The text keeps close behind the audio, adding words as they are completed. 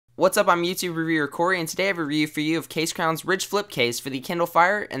What's up, I'm YouTube reviewer Corey, and today I have a review for you of CaseCrown's Ridge Flip case for the Kindle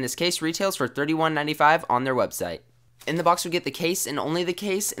Fire, and this case retails for $31.95 on their website. In the box we get the case and only the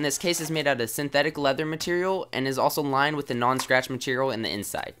case, and this case is made out of synthetic leather material and is also lined with the non-scratch material in the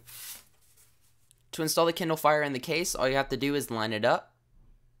inside. To install the Kindle Fire in the case, all you have to do is line it up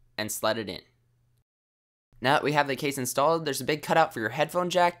and slide it in. Now that we have the case installed, there's a big cutout for your headphone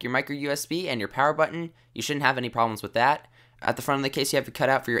jack, your micro USB, and your power button. You shouldn't have any problems with that. At the front of the case, you have a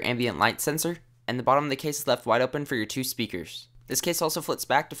cutout for your ambient light sensor, and the bottom of the case is left wide open for your 2 speakers. This case also flips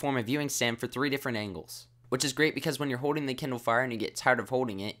back to form a viewing stand for 3 different angles, which is great because when you're holding the Kindle Fire and you get tired of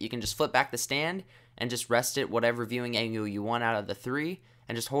holding it, you can just flip back the stand and just rest it whatever viewing angle you want out of the 3,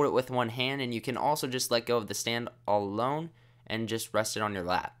 and just hold it with one hand, and you can also just let go of the stand all alone and just rest it on your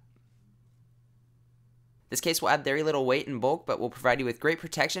lap. This case will add very little weight and bulk, but will provide you with great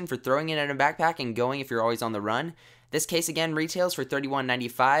protection for throwing it in a backpack and going if you're always on the run. This case again retails for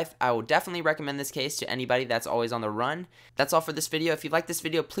 $31.95. I will definitely recommend this case to anybody that's always on the run. That's all for this video. If you like this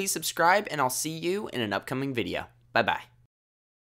video, please subscribe, and I'll see you in an upcoming video. Bye bye.